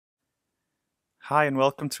Hi and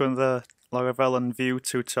welcome to another Laravel and Vue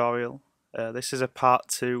tutorial. This is a part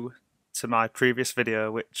 2 to my previous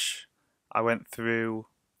video, which I went through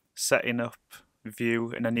setting up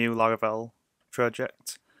Vue in a new Laravel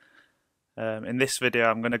project. In this video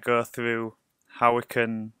I'm going to go through how we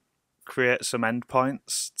can create some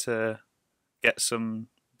endpoints to get some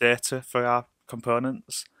data for our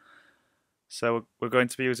components. So we're going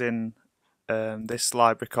to be using this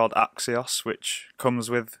library called Axios, which comes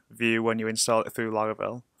with Vue when you install it through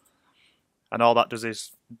Laravel. And all that does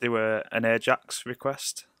is do an Ajax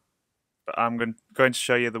request. But I'm going to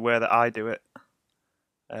show you the way that I do it,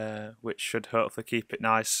 which should hopefully keep it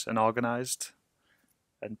nice and organized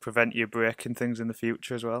and prevent you breaking things in the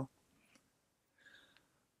future as well.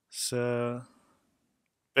 So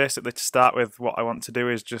basically, to start with, what I want to do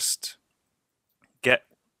is just get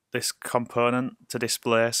this component to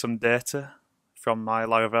display some data from my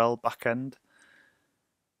Laravel backend.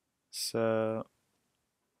 So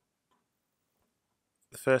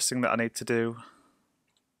the first thing that I need to do,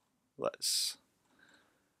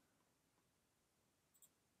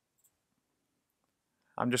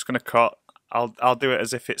 I'm just going to call, I'll do it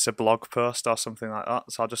as if it's a blog post or something like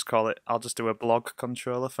that. So I'll just do a blog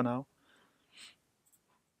controller for now.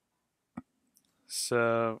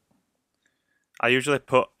 So I usually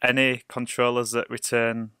put any controllers that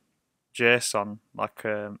return JSON, like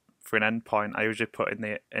for an endpoint, I usually put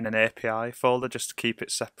in an API folder just to keep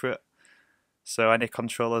it separate. So any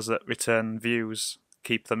controllers that return views,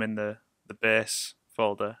 keep them in the base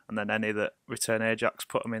folder, and then any that return Ajax,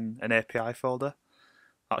 put them in an API folder.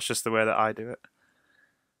 That's just the way that I do it.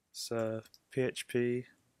 So PHP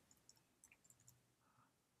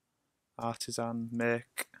artisan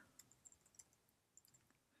make.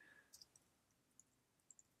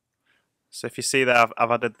 So if you see that I've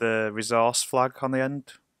added the resource flag on the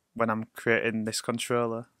end when I'm creating this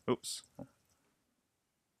controller. Oops.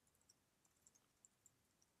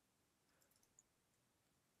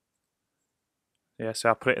 Yeah, so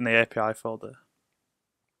I'll put it in the API folder.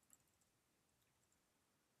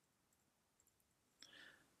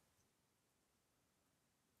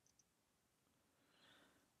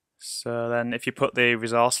 So then if you put the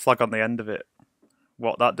resource flag on the end of it,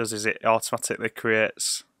 what that does is it automatically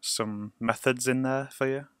creates some methods in there for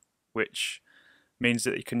you, which means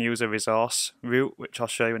that you can use a resource route, which I'll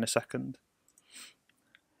show you in a second.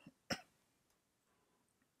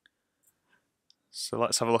 So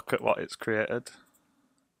let's have a look at what it's created.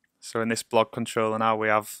 So in this blog controller now we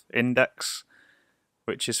have index,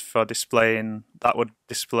 which is for displaying, that would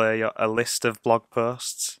display a list of blog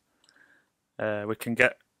posts. We can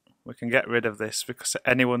get rid of this because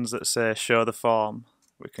any ones that say show the form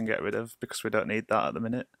we can get rid of because we don't need that at the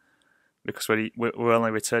minute because we're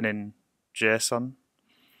only returning JSON.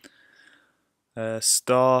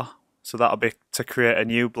 Store, so that'll be to create a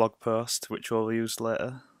new blog post which we'll use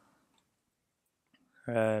later.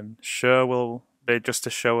 Show will be just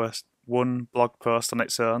to show us one blog post on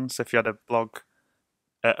its own. So if you had a blog,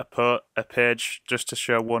 a page just to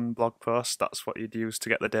show one blog post, that's what you'd use to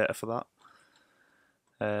get the data for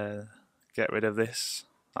that. Get rid of this.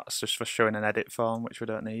 That's just for showing an edit form, which we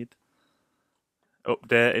don't need.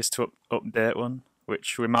 Update is to update one,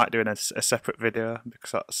 which we might do in a separate video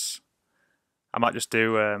because I might just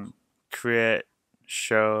do create,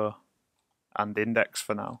 show, and index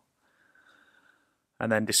for now.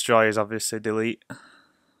 And then destroy is obviously delete.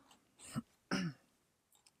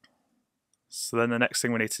 So then the next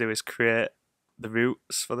thing we need to do is create the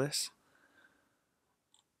routes for this.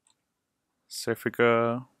 So if we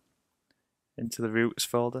go into the routes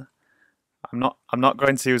folder, I'm not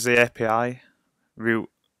going to use the API route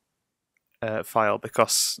file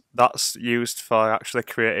because that's used for actually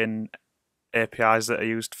creating APIs that are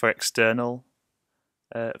used for external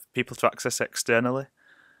people to access externally.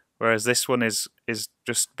 Whereas this one is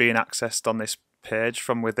just being accessed on this page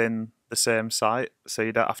from within the same site, so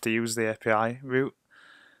you don't have to use the API route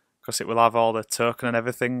because it will have all the token and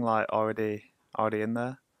everything like already in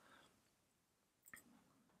there.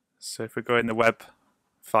 So if we go in the web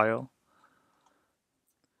file,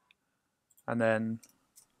 and then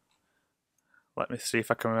let me see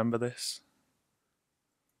if I can remember this.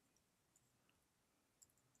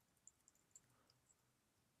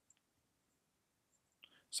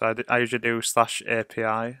 So I usually do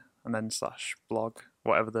 /API and then /blog,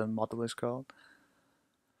 whatever the model is called.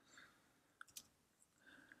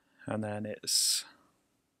 And then it's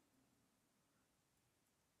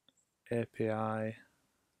API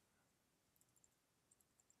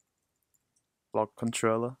blog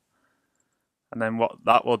controller. And then what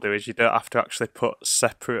that will do is you don't have to actually put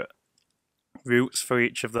separate routes for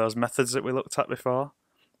each of those methods that we looked at before.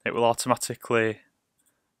 it will automatically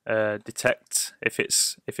detect if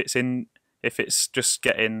it's just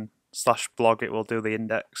getting /blog, it will do the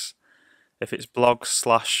index. If it's blog /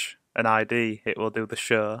 an ID, it will do the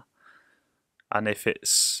show. And if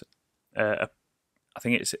it's I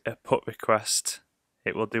think it's a put request,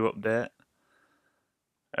 it will do update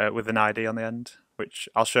with an ID on the end, which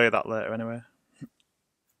I'll show you that later anyway.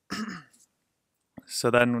 So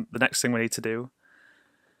then the next thing we need to do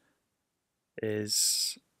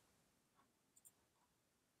is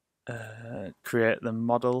create the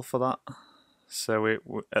model for that. So we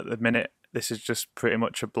at the minute, this is just pretty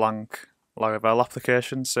much a blank Laravel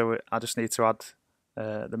application, so I just need to add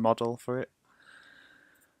the model for it.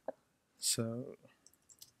 So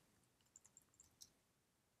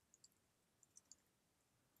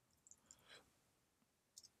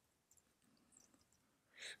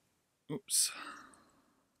oops.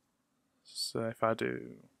 So if I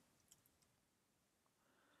do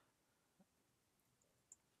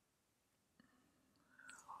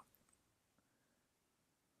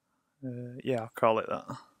yeah, I'll call it that.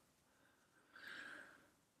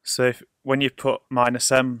 So when you put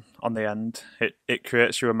 -m on the end, it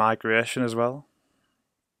creates you a migration as well.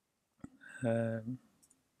 So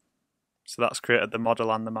that's created the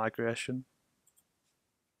model and the migration.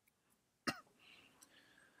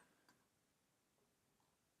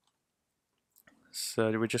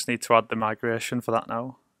 So we just need to add the migration for that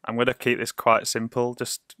now. I'm going to keep this quite simple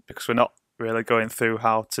just because we're not really going through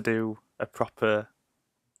how to do a proper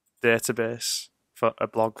database for a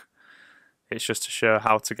blog. It's just to show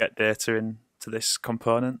how to get data into this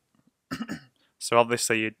component. So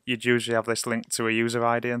obviously you'd usually have this linked to a user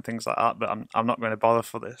ID and things like that, but I'm not going to bother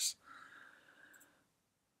for this.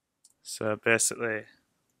 So basically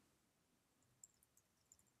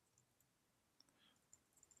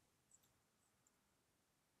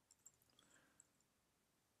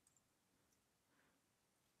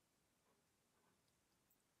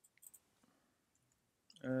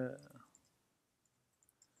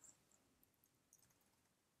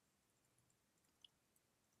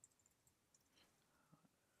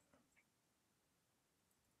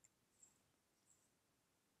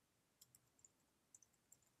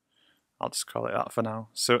I'll just call it that for now.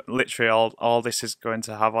 So literally all this is going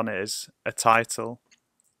to have on it is a title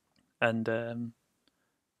and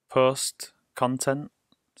post content.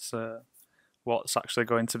 So what's actually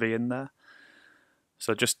going to be in there.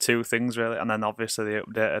 So just two things really, and then obviously the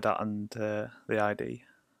updated at and the ID.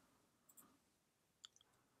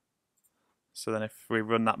 So then if we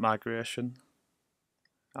run that migration,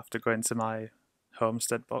 I have to go into my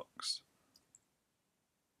homestead box.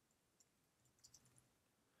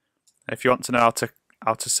 If you want to know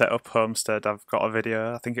how to set up homestead, I've got a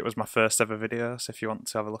video. I think it was my first ever video, so if you want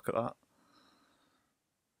to have a look at that.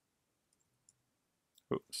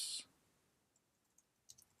 Oops.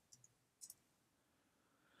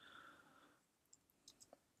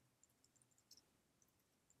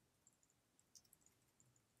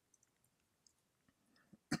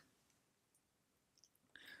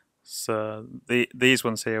 So these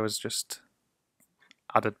ones here was just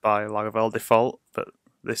added by Laravel default, but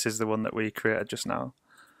this is the one that we created just now.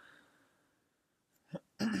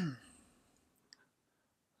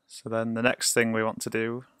 So then the next thing we want to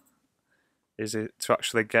do is to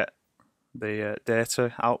actually get the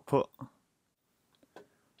data output.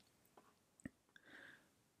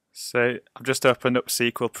 So I've just opened up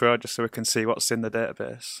SQL Pro just so we can see what's in the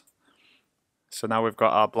database. So now we've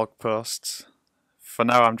got our blog posts. For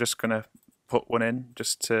now I'm just going to put one in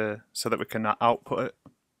just so that we can output it.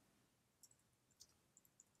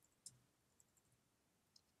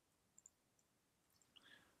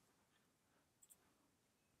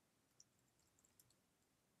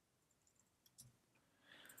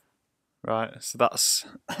 Right, so that's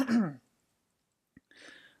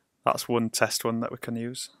that's one test one that we can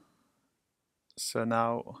use. So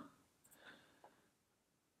now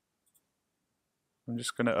I'm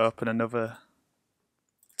just going to open another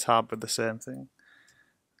tab with the same thing.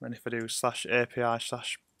 Then if I do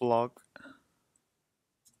 /API/blog,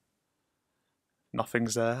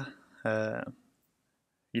 nothing's there.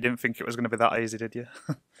 You didn't think it was going to be that easy, did you?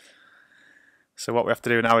 So what we have to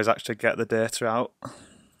do now is actually get the data out.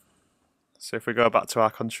 So if we go back to our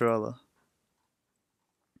controller,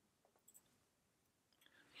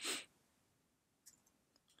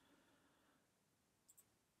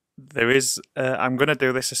 there is, I'm going to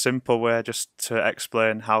do this a simple way just to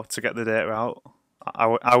explain how to get the data out.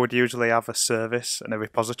 I would usually have a service and a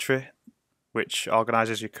repository which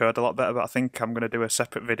organises your code a lot better, but I think I'm going to do a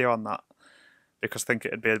separate video on that because I think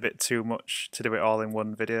it'd be a bit too much to do it all in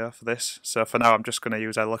one video for this. So for now I'm just going to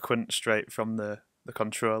use Eloquent straight from the the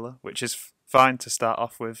controller, which is fine to start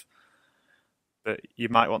off with, but you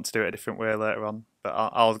might want to do it a different way later on, but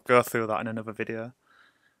I'll go through that in another video.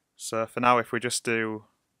 So for now, if we just do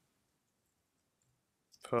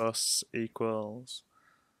posts equals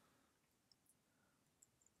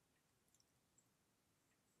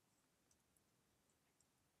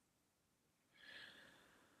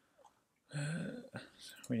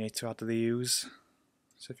we need to add the use.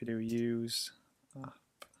 So if you do use app,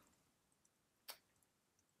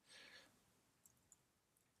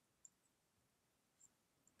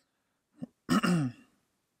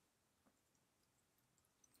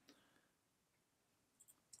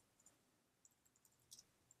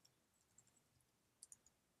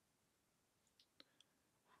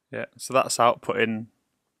 yeah, so that's outputting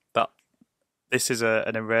that. This is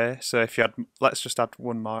an array. So if you add, let's just add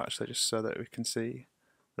one more actually, just so that we can see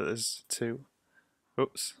that there's two.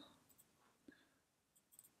 Oops.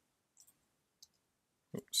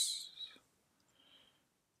 Oops.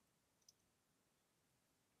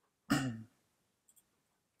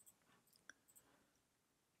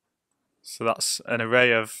 So that's an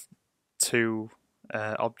array of two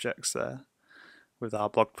objects there with our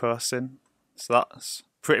blog posts in. So that's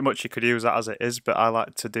pretty much, you could use that as it is, but I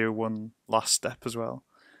like to do one last step as well.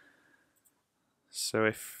 So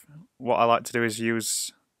if what I like to do is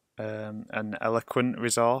use an eloquent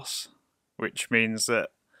resource, which means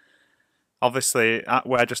that obviously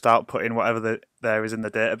we're just outputting whatever there is in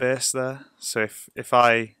the database there. So if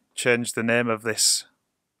I change the name of this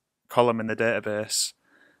column in the database,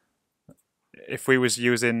 if we was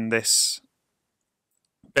using this,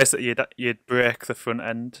 basically you'd break the front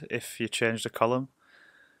end if you change the column.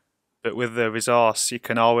 But with the resource, you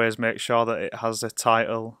can always make sure that it has a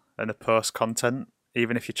title and a post content.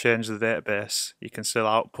 Even if you change the database, you can still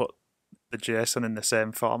output the JSON in the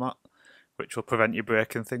same format, which will prevent you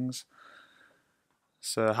breaking things.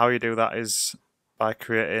 So how you do that is by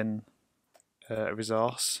creating a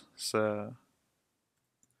resource. So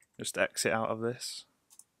just exit out of this.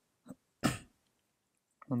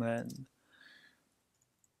 And then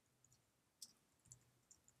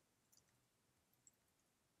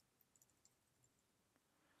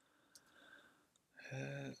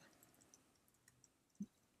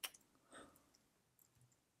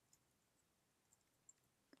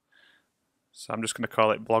so I'm just going to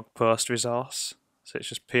call it blog post resource. So it's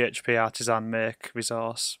just PHP artisan make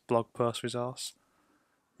resource, blog post resource.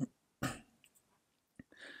 And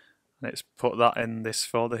it's put that in this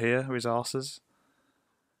folder here, resources.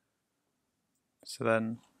 So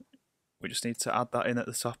then we just need to add that in at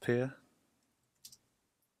the top here.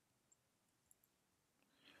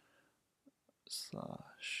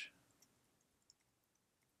 Slash.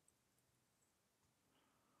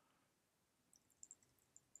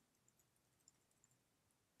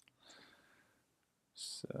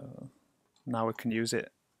 So now we can use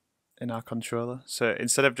it in our controller. So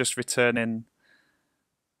instead of just returning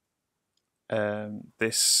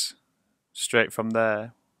this straight from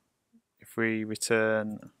there, if we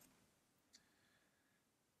return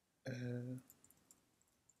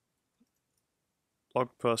blog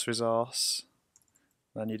post resource,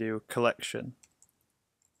 then you do collection,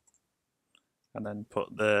 and then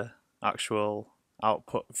put the actual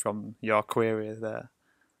output from your query there.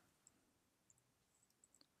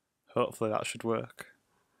 Hopefully that should work.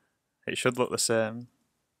 It should look the same.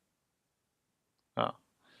 Oh.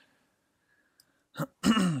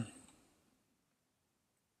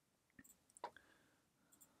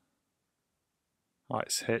 Oh,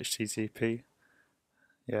 it's HTTP.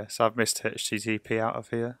 Yeah, so I've missed HTTP out of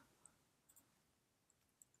here.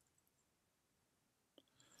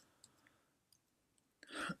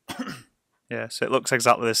 Yeah, so it looks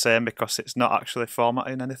exactly the same because it's not actually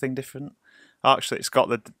formatting anything different. Actually, it's got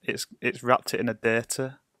it's wrapped it in a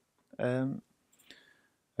data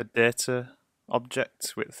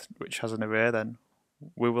object which has an array. Then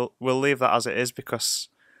we'll leave that as it is, because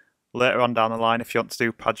later on down the line, if you want to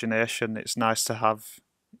do pagination, it's nice to have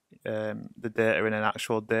the data in an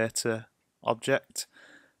actual data object,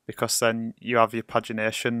 because then you have your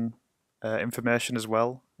pagination information as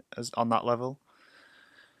well as on that level.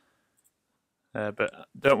 But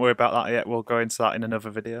don't worry about that yet, we'll go into that in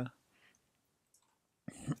another video.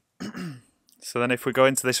 So then if we go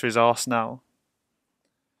into this resource now,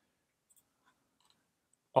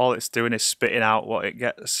 all it's doing is spitting out what it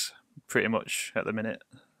gets pretty much at the minute.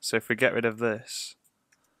 So if we get rid of this,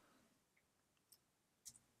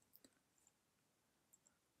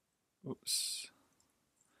 oops,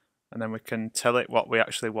 and then we can tell it what we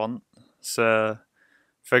actually want. So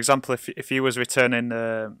for example, if you was returning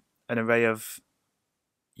an array of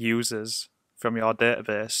users from your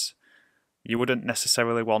database, you wouldn't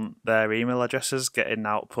necessarily want their email addresses getting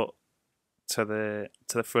output to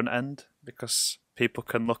the front end, because people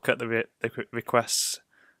can look at the requests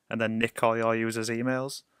and then nick all your users'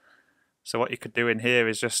 emails. So what you could do in here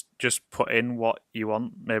is just put in what you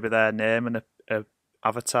want, maybe their name and a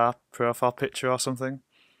avatar profile picture or something.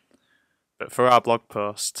 But for our blog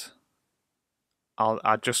post,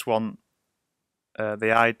 I just want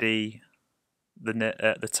the ID,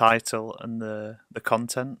 the title, and the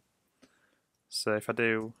content. So if I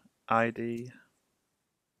do ID,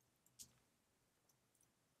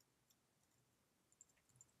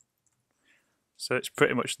 so it's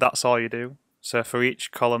pretty much that's all you do. So for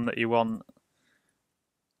each column that you want,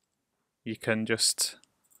 you can just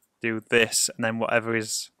do this and then whatever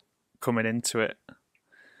is coming into it.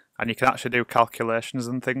 And you can actually do calculations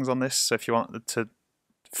and things on this. So if you wanted to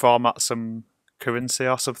format some currency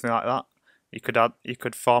or something like that, you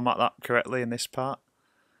could format that correctly in this part,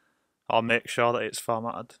 or make sure that it's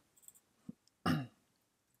formatted.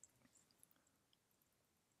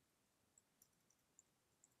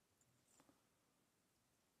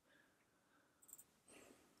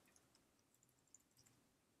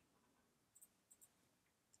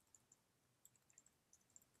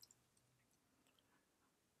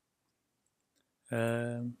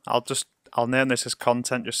 I'll name this as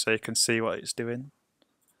content just so you can see what it's doing.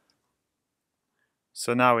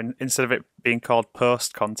 So now instead of it being called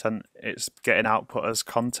post content, it's getting output as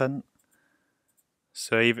content.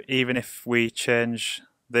 So even if we change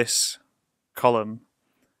this column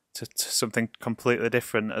to something completely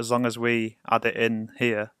different, as long as we add it in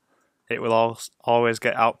here, it will always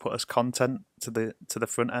get output as content to the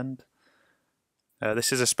front end.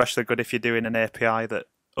 This is especially good if you're doing an API that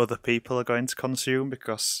other people are going to consume,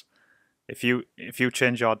 because if you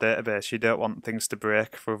change your database, you don't want things to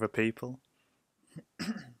break for other people.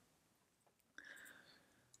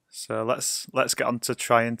 So let's get on to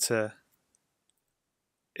trying to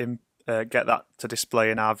get that to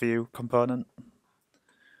display in our Vue component.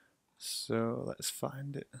 So let's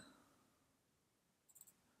find it.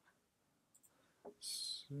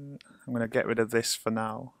 So I'm going to get rid of this for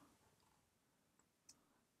now.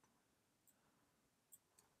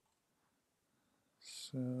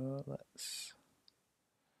 So let's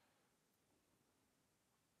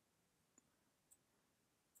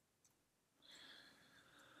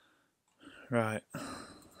right.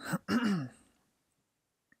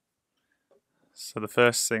 So the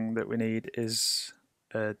first thing that we need is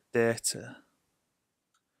data.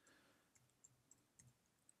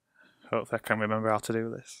 Hopefully I can remember how to do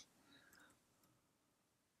this.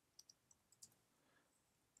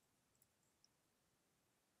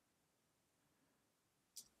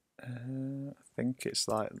 I think it's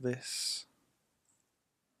like this.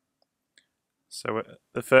 So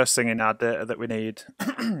the first thing in our data that we need,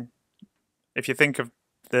 if you think of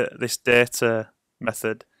this data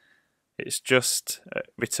method, it's just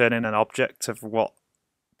returning an object of what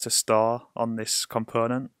to store on this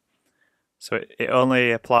component. So it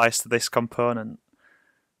only applies to this component.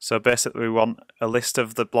 So basically we want a list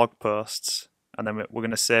of the blog posts, and then we're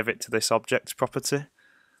going to save it to this object property.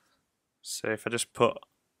 So if I just put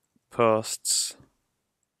posts,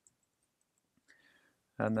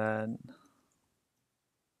 and then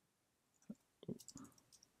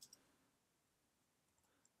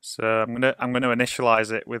so I'm gonna initialize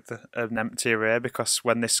it with an empty array, because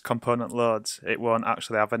when this component loads, it won't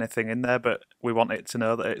actually have anything in there, but we want it to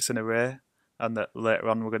know that it's an array, and that later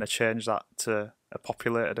on we're going to change that to a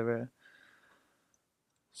populated array.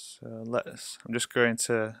 So I'm just going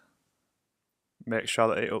to make sure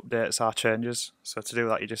that it updates our changes. So to do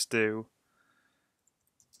that, you just do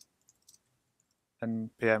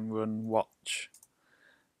npm run watch,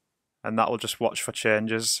 and that will just watch for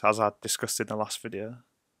changes, as I discussed in the last video.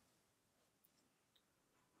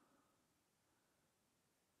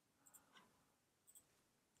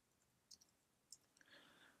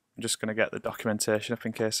 I'm just going to get the documentation up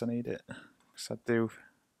in case I need it, because I do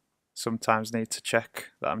sometimes need to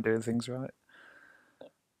check that I'm doing things right.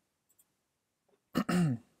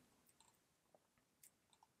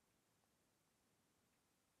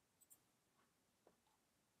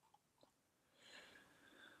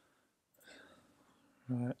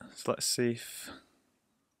 Right, so let's see if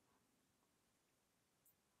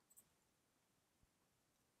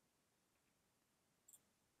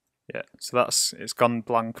yeah, so it's gone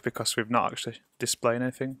blank because we've not actually displayed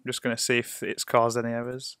anything. I'm just going to see if it's caused any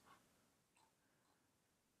errors.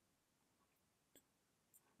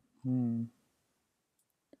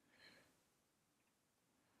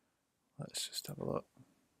 Let's just have a look.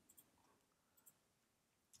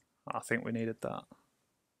 I think we needed that.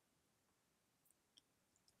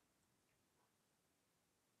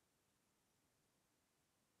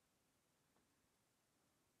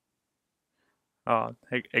 Oh,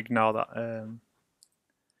 ignore that.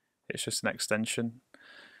 It's just an extension.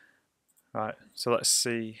 Right, so let's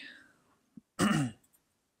see.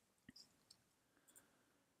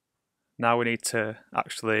 Now we need to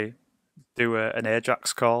actually do an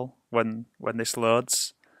Ajax call when this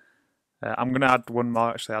loads. I'm going to add one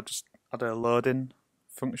more actually. I'll just add a loading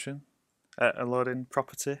function, a loading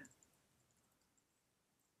property.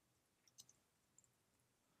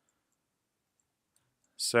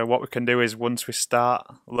 So what we can do is once we start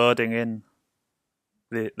loading in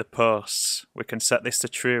the posts, we can set this to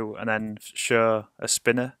true and then show a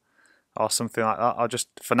spinner or something like that.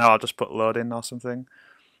 For now I'll just put loading or something.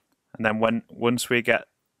 And then once we get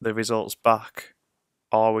the results back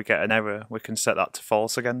or we get an error, we can set that to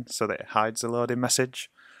false again so that it hides the loading message.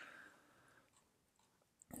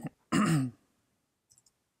 So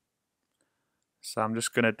I'm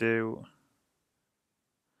just going to do,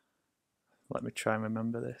 let me try and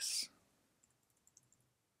remember this.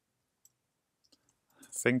 I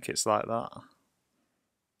think it's like that.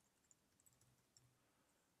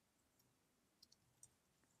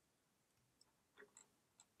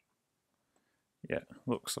 Yeah,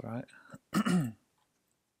 looks alright.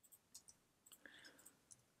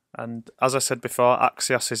 And as I said before,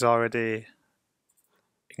 Axios is already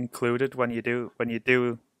included when you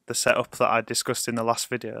do the setup that I discussed in the last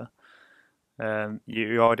video.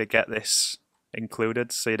 You already get this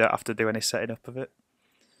included, so you don't have to do any setting up of it.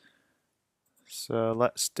 So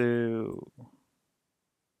let's do.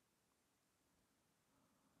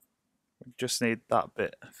 We just need that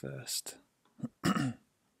bit first.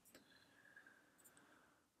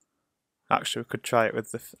 Actually, we could try it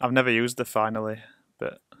with the. I've never used the finally,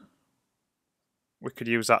 but we could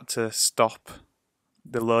use that to stop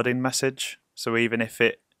the loading message. So even if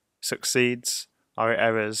it succeeds or it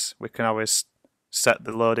errors, we can always set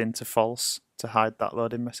the loading to false to hide that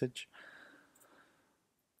loading message.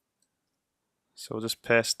 So we'll just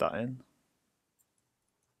paste that in.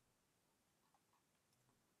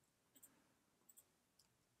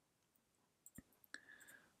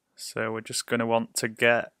 So we're just going to want to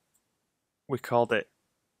get, we called it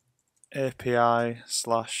API/blog.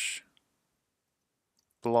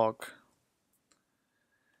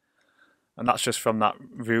 And that's just from that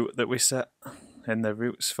root that we set in the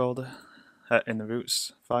roots folder, in the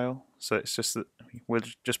roots file. So it's just that we're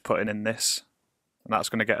just putting in this, and that's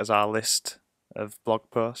going to get us our list of blog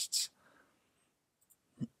posts.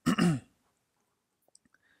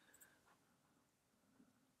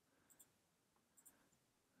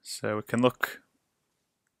 So we can look.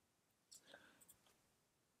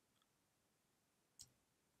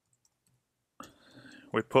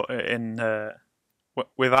 We put it in,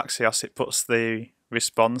 with Axios it puts the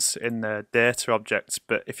response in the data object,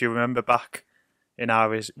 but if you remember back in our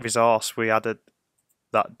resource we added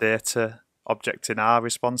that data object in our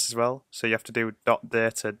response as well, so you have to do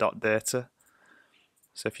 .data.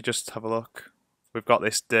 So if you just have a look, we've got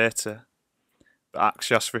this data, but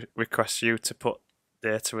Axios requests you to put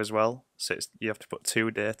data as well, so you have to put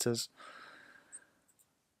two datas.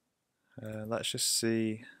 Let's just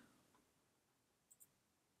see.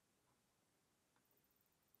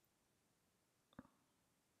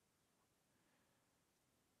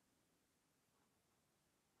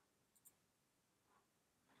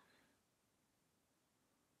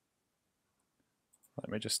 Let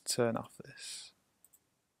me just turn off this.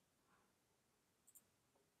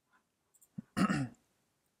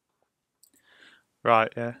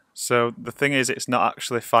 Right, yeah. So the thing is, it's not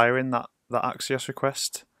actually firing that Axios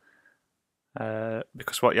request,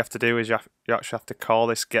 because what you have to do is you actually have to call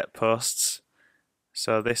this get posts.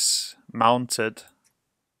 So this mounted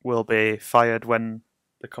will be fired when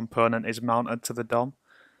the component is mounted to the DOM.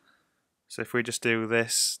 So if we just do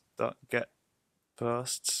this .get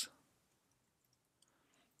posts,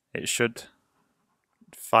 it should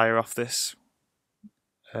fire off this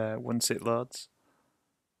once it loads.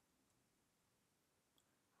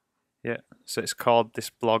 Yeah, so it's called this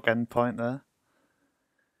blog endpoint there.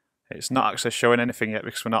 It's not actually showing anything yet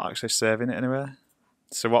because we're not actually saving it anywhere.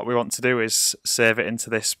 So what we want to do is save it into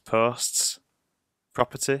this posts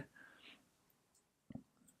property.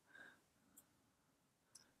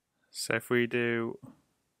 So if we do,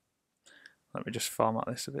 let me just format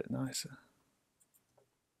this a bit nicer.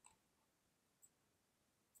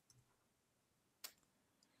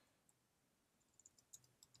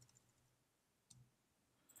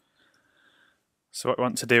 So what we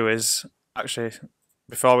want to do is, actually,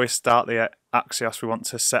 before we start the Axios, we want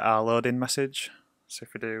to set our loading message. So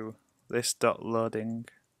if we do this .loading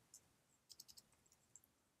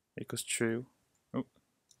equals true. Oh.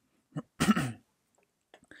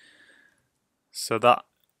 So that,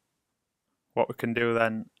 what we can do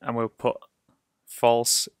then, and we'll put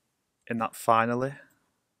false in that finally,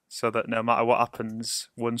 so that no matter what happens,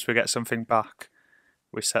 once we get something back,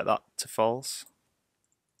 we set that to false.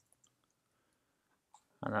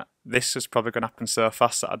 And this is probably going to happen so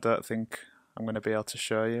fast that I don't think I'm going to be able to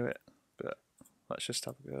show you it, but let's just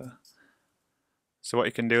have a go. So what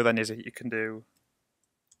you can do then is you can do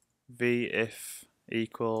v if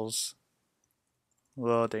equals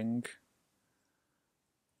loading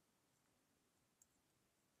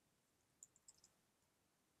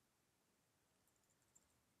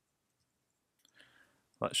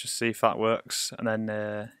let's just see if that works, and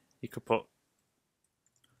then you could put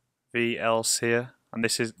v else here, and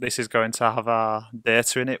this is going to have our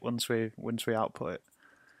data in it once we output it.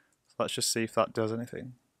 So let's just see if that does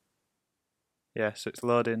anything. Yeah, so it's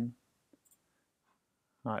loading.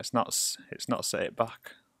 Right, it's not set it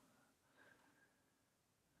back.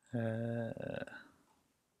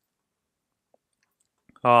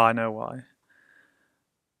 Oh, I know why.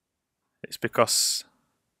 It's because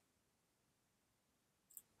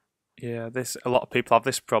a lot of people have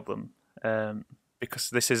this problem. Because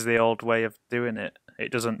this is the old way of doing it.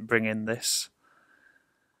 It doesn't bring in this.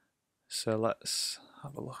 So let's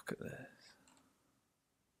have a look at this.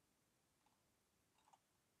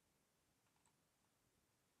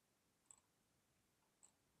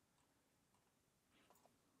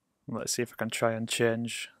 Let's see if I can try and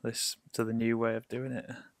change this to the new way of doing it.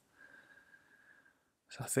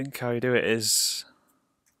 So I think how you do it is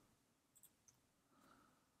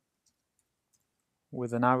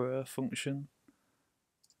with an arrow function.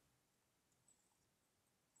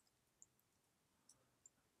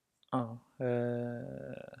 Oh,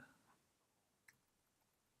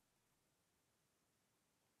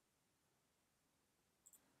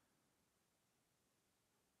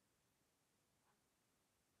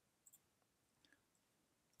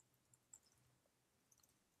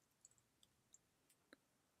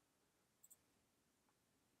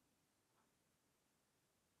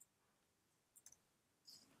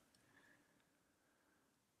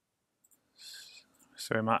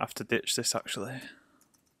 so we might have to ditch this actually.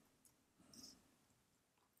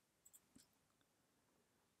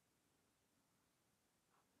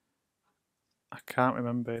 I can't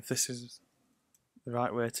remember if this is the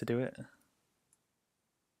right way to do it.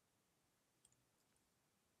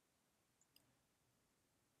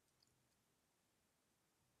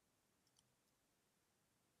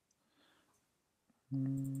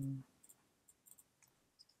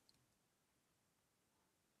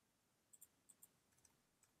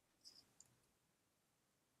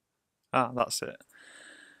 Ah, that's it.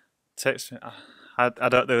 Takes me. I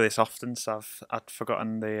don't do this often, so I'd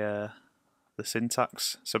forgotten the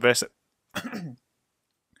syntax. So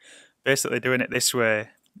basically doing it this way,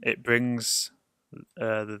 it brings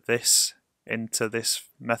this into this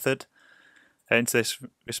method, into this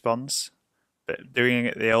response. But doing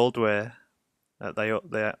it the old way,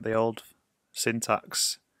 the old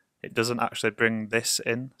syntax, it doesn't actually bring this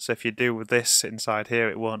in. So if you do this inside here,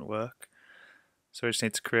 it won't work. So we just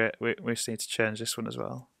need to we just need to change this one as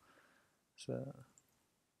well. So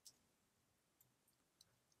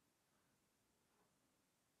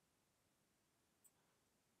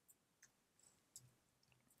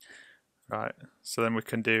right, so then we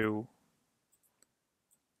can do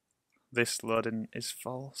this loading is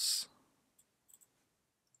false.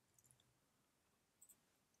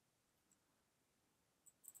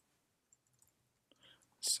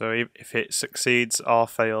 So if it succeeds or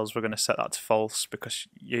fails, we're going to set that to false, because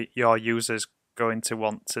your user's going to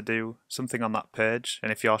want to do something on that page,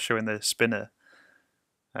 and if you're showing the spinner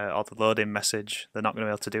or the loading message, they're not going to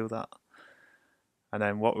be able to do that. And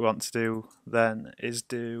then what we want to do then is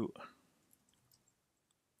do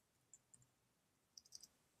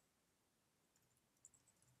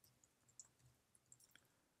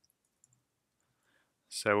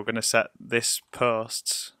so we're going to set this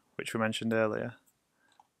posts, which we mentioned earlier,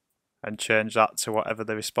 and change that to whatever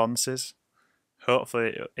the response is.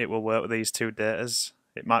 Hopefully it will work with these two datas.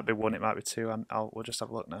 It might be 1, it might be 2, and we'll just have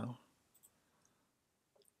a look now.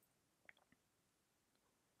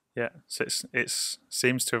 Yeah, so it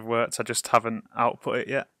seems to have worked. I just haven't output it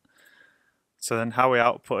yet. So then how we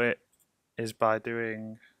output it is by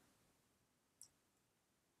doing...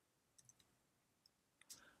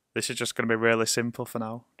 This is just going to be really simple for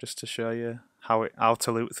now, just to show you how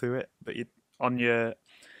to loop through it. But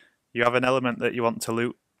you have an element that you want to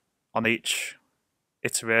loop on each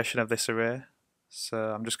iteration of this array. So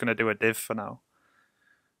I'm just going to do a div for now.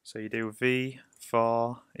 So you do v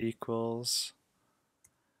for equals,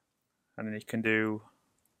 and then you can do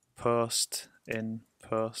post in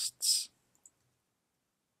posts.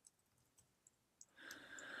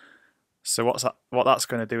 So what that's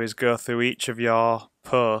going to do is go through each of your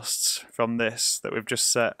posts from this that we've just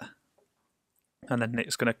set, and then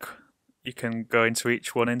you can go into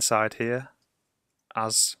each one inside here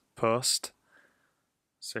as post.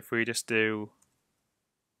 So if we just do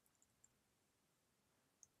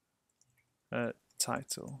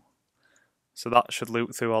title, so that should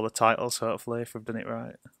loop through all the titles hopefully if we've done it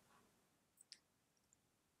right.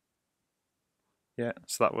 Yeah,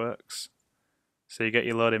 so that works. So you get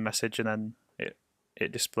your loading message and then it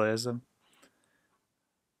displays them.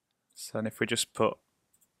 So then if we just put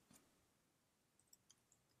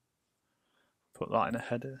that in a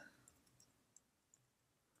header,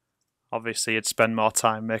 obviously you'd spend more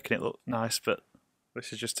time making it look nice, but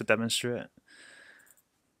this is just to demonstrate.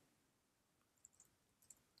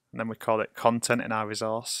 And then we call it content in our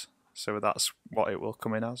resource, so that's what it will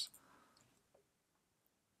come in as.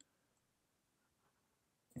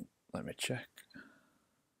 Let me check.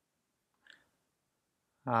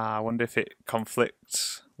 I wonder if it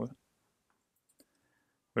conflicts. We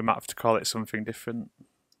might have to call it something different.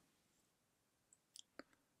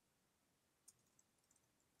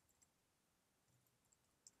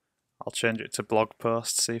 I'll change it to blog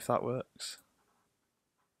post, see if that works.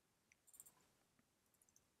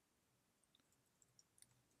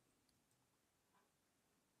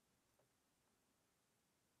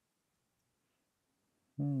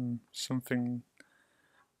 Something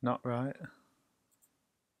not right.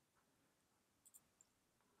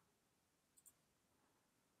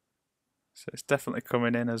 So it's definitely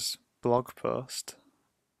coming in as blog post.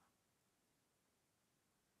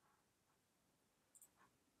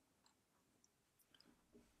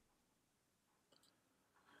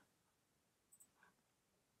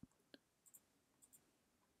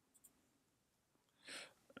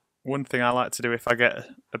 One thing I like to do if I get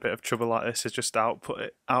a bit of trouble like this is just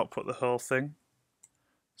output the whole thing.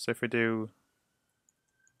 So if we do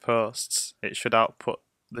posts, it should output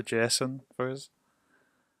the JSON for us.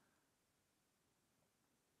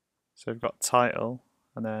 So we've got title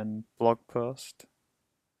and then blog post.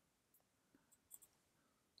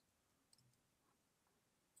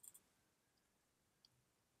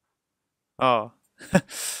 Oh,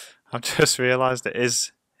 I've just realised it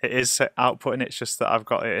is outputting. It's just that I've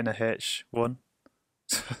got it in a H1.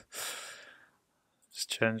 Just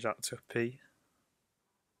change that to a P.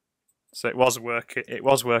 So it was working. It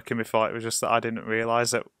was working before. It was just that I didn't realise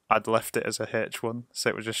that I'd left it as a H1. So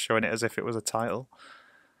it was just showing it as if it was a title.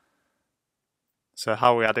 So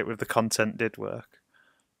how we had it with the content did work.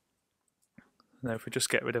 Now if we just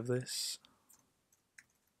get rid of this.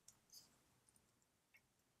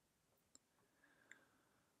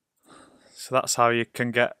 So that's how you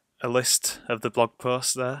can get a list of the blog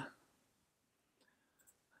posts there.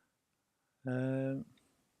 You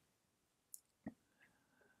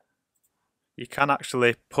can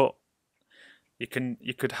actually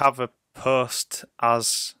you could have a post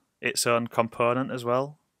as its own component as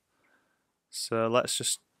well. So let's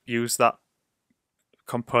just use that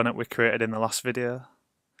component we created in the last video.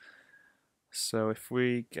 So if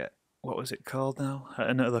we get, what was it called now?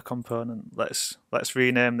 Another component. Let's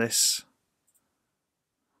rename this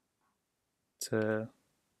to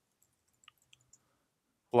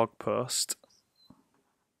blog post.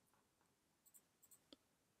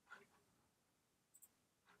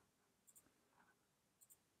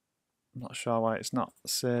 I'm not sure why it's not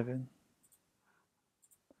saving.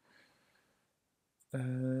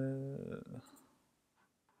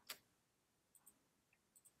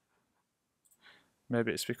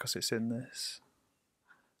 Maybe it's because it's in this.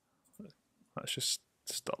 Let's just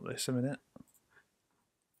stop this a minute.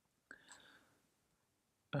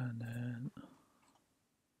 And then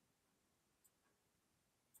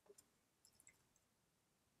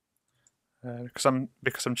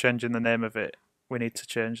because I'm changing the name of it, we need to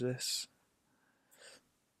change this.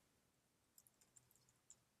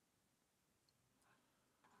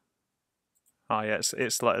 Oh yeah,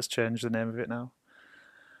 it's let us change the name of it now.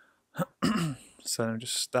 So I'll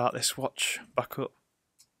just start this watch back up,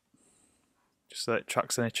 just so it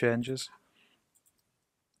tracks any changes.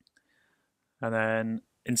 And then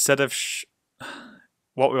instead of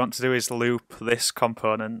what we want to do is loop this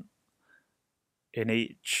component in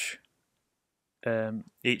each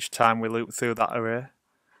time we loop through that array.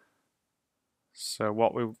 So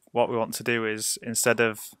what we want to do is, instead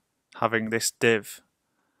of having this div,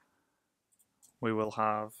 we will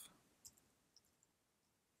have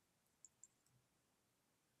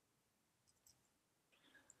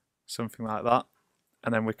something like that,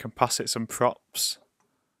 and then we can pass it some props.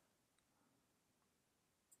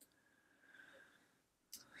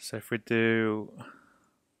 So if we do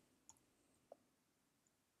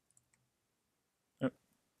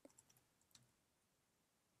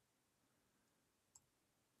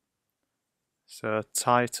So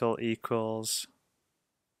title equals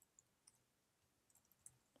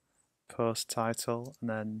post title, and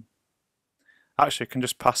then actually you can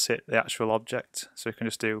just pass it the actual object. So you can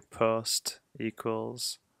just do post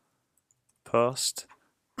equals post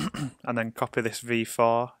and then copy this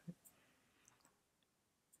v4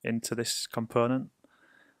 into this component.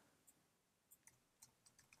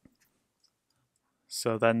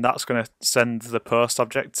 So then that's going to send the post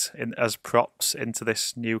object in as props into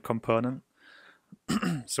this new component.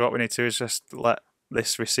 So what we need to do is just let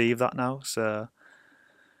this receive that now. So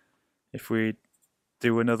if we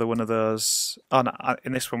do another one of those, oh no,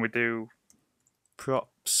 in this one we do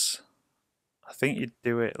props. I think you'd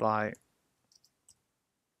do it like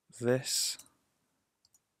this.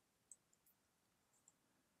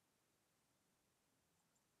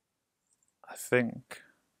 I think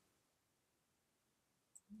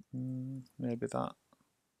maybe that.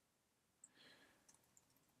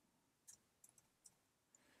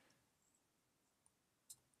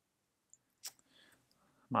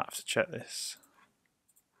 Might have to check this.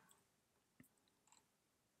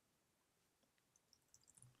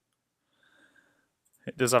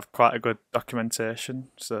 It does have quite a good documentation,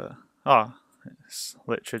 so it's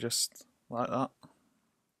literally just like that.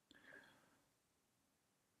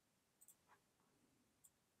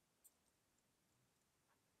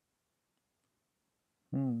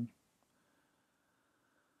 I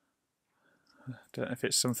don't know if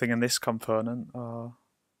it's something in this component or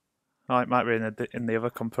it might be in the other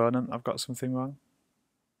component. I've got something wrong.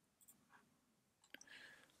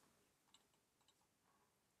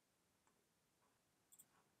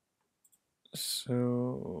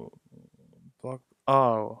 So blog.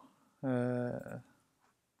 Oh,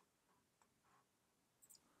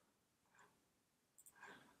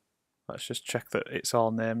 let's just check that it's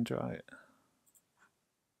all named right.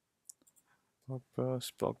 Blog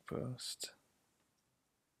post, blog post.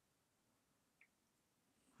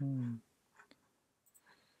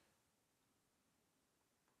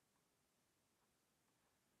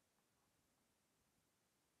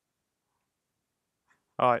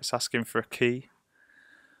 Oh, it's asking for a key.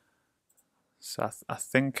 So I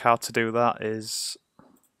think how to do that is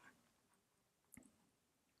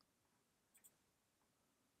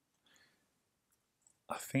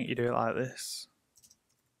I think you do it like this.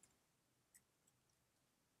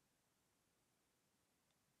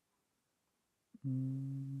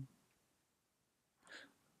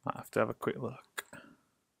 Might have to have a quick look.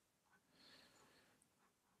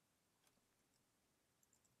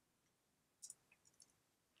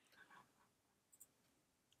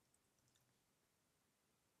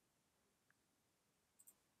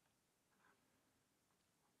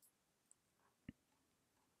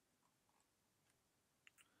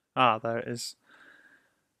 Ah, there it is.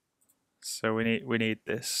 So we need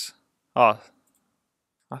this. Oh,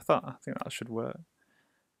 I think that should work.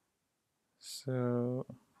 So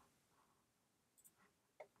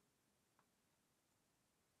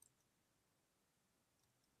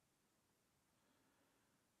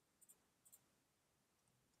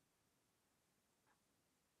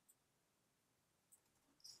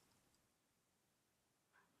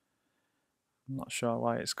I'm not sure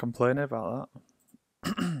why it's complaining about that.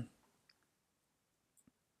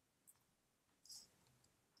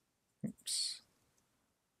 Oops.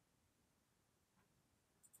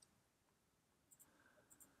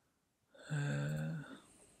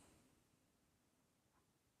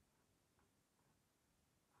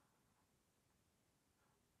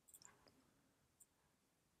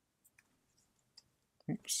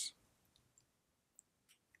 Oops.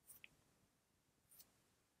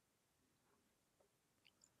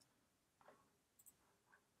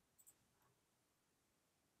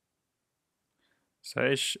 So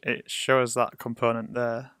it shows that component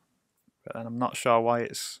there, and I'm not sure why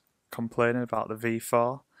it's complaining about the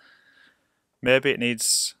v4. Maybe it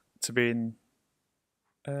needs to be in.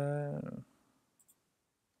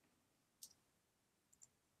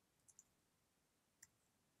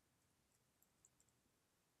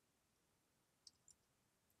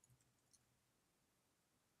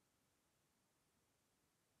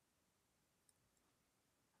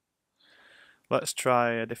 Let's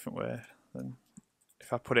try a different way. Then,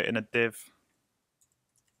 if I put it in a div.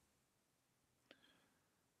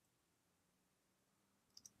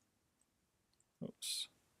 Oops.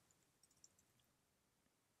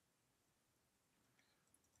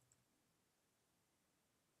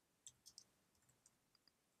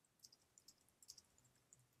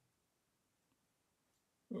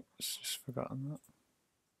 Oops, just forgotten that.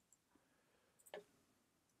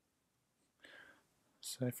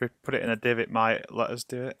 So if we put it in a div, it might let us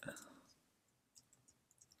do it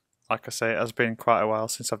like I say, it has been quite a while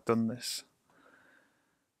since I've done this.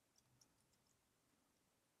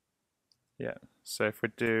 Yeah, so if we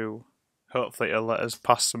do, hopefully it'll let us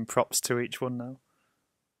pass some props to each one now.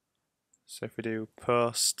 So if we do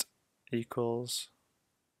post equals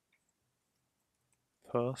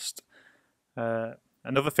post,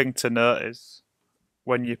 another thing to note is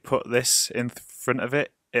when you put this in front of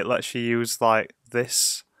it, it lets you use like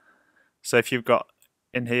this. So if you've got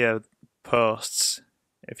in here posts,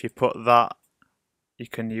 if you put that, you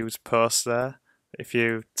can use post there. If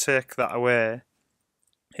you take that away,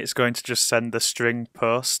 it's going to just send the string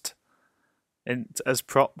post in as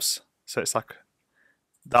props. So it's like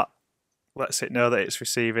that lets it know that it's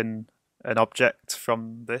receiving an object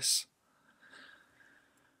from this.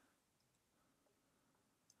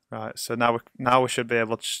 Right, so now we should be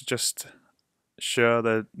able to just show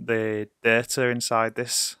the data inside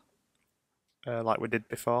this like we did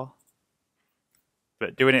before.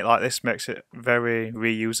 But doing it like this makes it very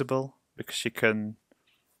reusable because you can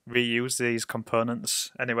reuse these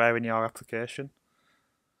components anywhere in your application.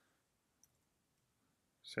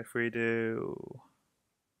 So if we do,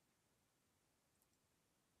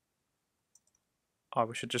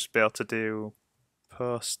 we should just be able to do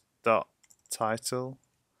post.title.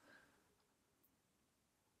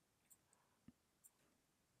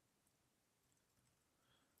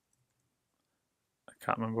 I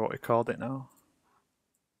can't remember what we called it now.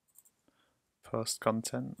 Post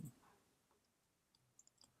content.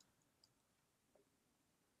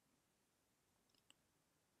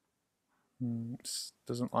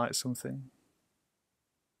 Doesn't like something.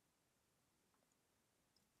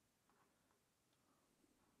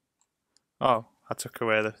 Oh, I took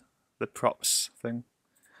away the props thing.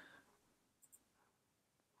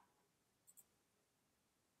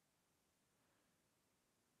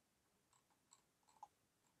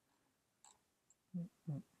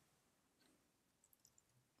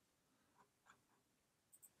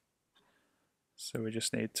 So we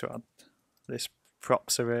just need to add this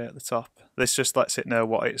props array at the top. This just lets it know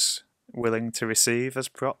what it's willing to receive as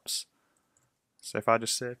props. So if I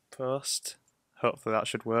just say post, hopefully that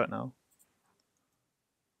should work now.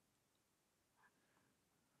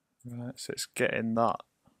 Right, so it's getting that,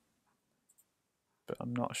 but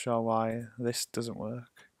I'm not sure why this doesn't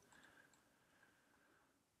work.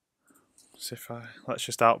 So if let's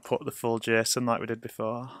just output the full JSON like we did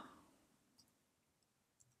before.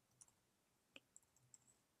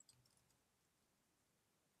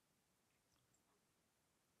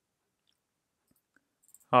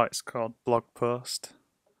 Oh, it's called blog post.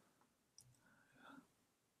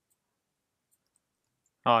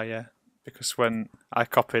 Oh yeah, because when I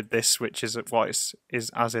copied this, which is what is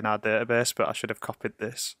as in our database, but I should have copied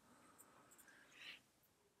this.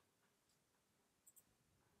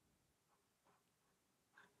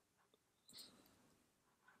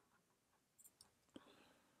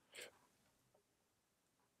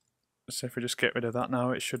 So if we just get rid of that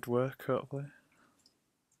now, it should work, hopefully.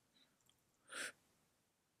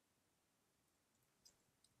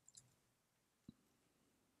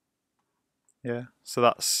 Yeah, so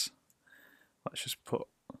let's just put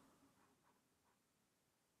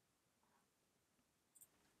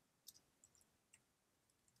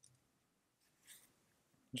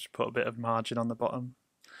a bit of margin on the bottom.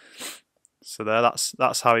 So there,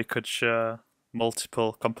 that's how you could show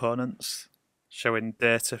multiple components, showing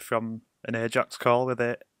data from an Ajax call with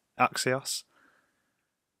it, Axios.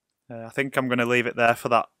 I think I'm going to leave it there for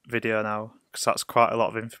that video now, because that's quite a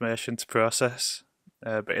lot of information to process.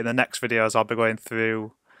 But in the next videos, I'll be going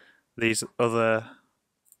through these other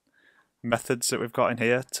methods that we've got in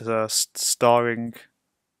here to storing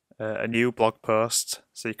a new blog post.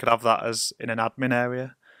 So you could have that as in an admin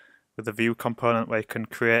area with the Vue component where you can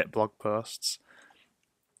create blog posts.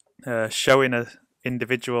 Showing an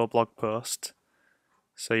individual blog post.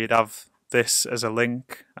 So you'd have this as a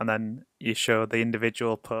link, and then you show the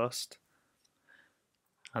individual post,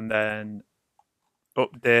 and then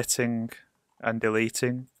updating and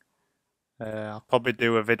deleting. I'll probably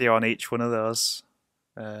do a video on each one of those.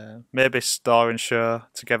 Maybe store and show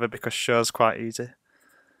together because show's quite easy.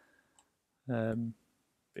 But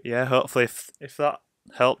yeah, hopefully if that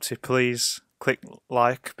helped you, please click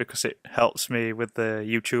like because it helps me with the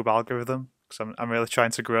YouTube algorithm. Because I'm really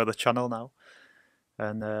trying to grow the channel now.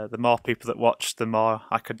 And the more people that watch, the more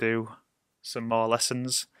I could do some more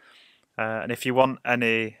lessons. And if you want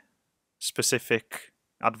any specific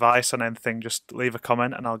advice on anything, just leave a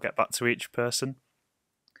comment and I'll get back to each person.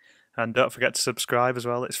 And don't forget to subscribe as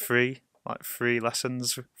well. It's free, like free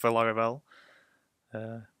lessons for Laravel.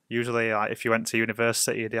 Usually, if you went to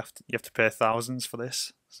university, you have to pay thousands for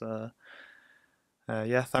this. So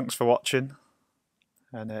Yeah, thanks for watching.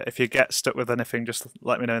 And if you get stuck with anything, just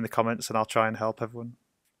let me know in the comments and I'll try and help everyone.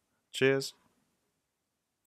 Cheers.